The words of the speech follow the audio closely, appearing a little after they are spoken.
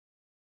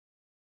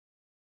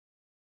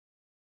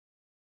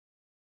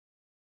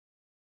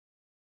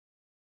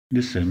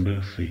December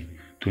 3,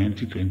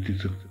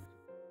 2022.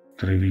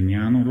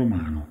 Trevignano,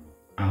 Romano.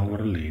 Our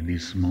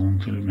Lady's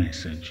monthly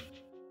message.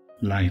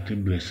 Light a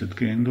blessed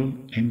candle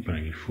and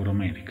pray for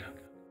America.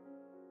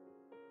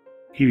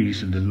 Here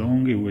is the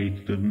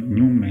long-awaited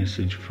new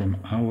message from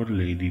Our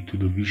Lady to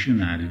the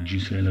visionary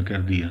Gisella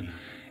cardia,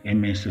 a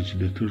message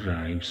that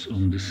arrives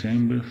on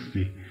December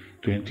 3,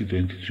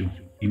 2022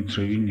 in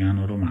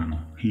Trevignano, Romano,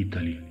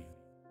 Italy.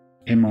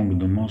 Among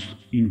the most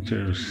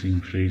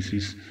interesting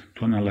phrases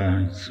to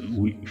analyze,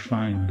 we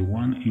find the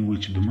one in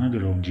which the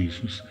Mother of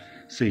Jesus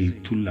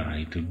said to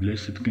light a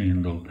blessed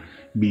candle,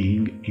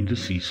 being in the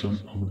season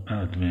of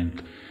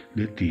Advent,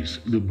 that is,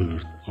 the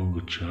birth of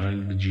the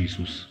child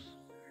Jesus,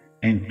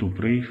 and to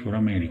pray for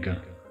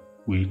America,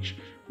 which,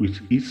 with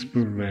its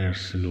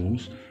perverse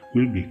laws,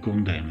 will be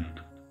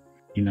condemned.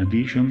 In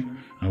addition,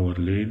 Our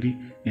Lady,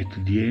 at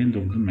the end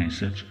of the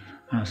message,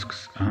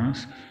 asks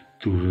us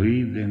to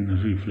read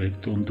and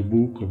reflect on the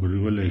book of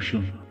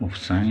Revelation of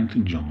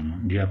Saint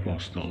John the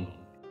Apostle.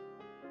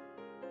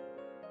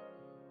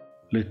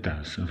 Let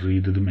us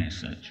read the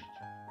message.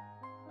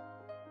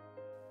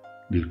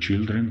 Dear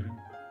children,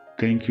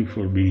 thank you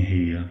for being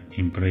here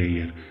in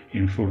prayer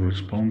and for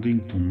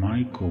responding to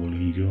my call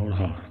in your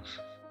hearts.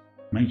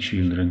 My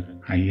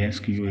children, I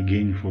ask you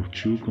again for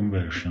true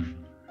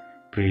conversion.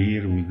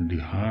 Prayer with the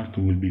heart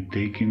will be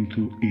taken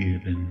to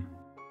heaven,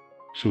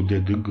 so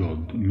that the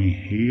God may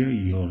hear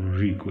your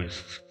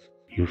requests,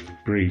 your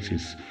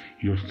praises,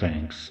 your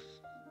thanks.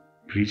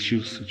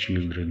 Precious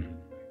children,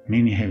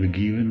 many have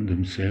given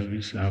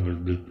themselves over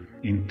the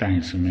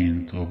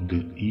enticement of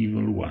the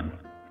evil one,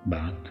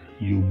 but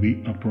you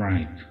be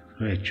upright,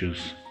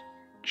 righteous,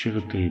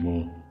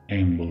 charitable,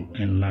 humble,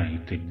 and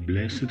light a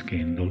blessed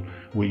candle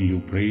when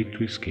you pray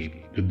to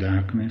escape the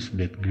darkness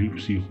that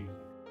grips you.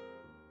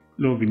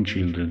 Loving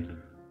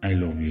children, I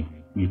love you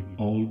with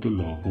all the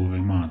love of a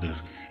mother,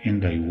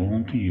 and I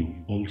want you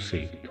all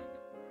saved.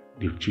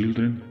 Dear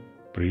children,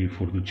 pray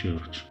for the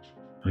Church.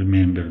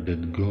 Remember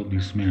that God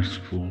is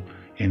merciful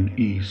and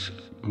is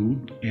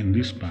good, and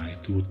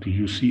despite what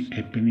you see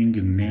happening,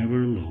 never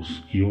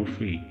lose your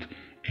faith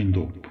and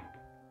hope.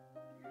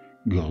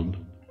 God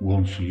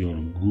wants your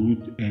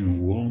good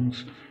and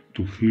wants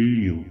to fill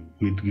you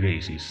with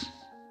graces.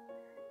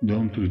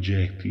 Don't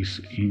reject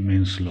His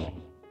immense love.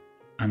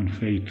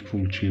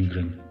 Unfaithful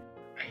children,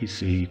 I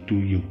say to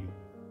you,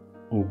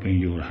 open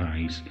your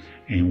eyes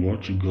and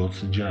watch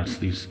God's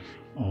justice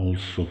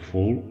also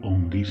fall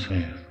on this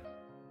earth.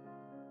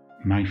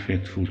 My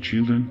faithful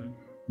children,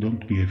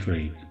 don't be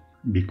afraid.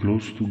 Be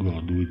close to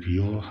God with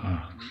your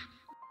hearts.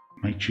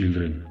 My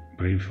children,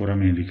 pray for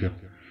America.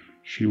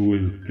 She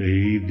will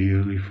pay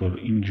dearly for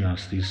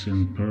injustice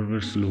and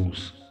perverse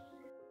laws.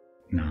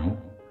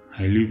 Now,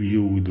 I leave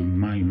you with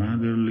my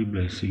motherly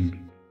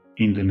blessing,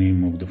 in the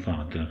name of the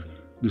Father,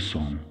 the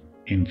Son,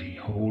 and the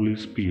Holy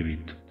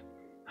Spirit.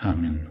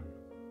 Amen.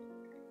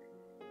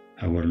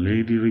 Our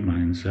Lady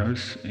reminds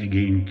us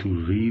again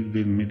to read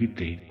and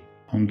meditate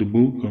on the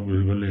book of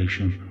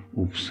Revelation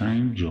of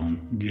Saint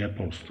John the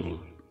Apostle.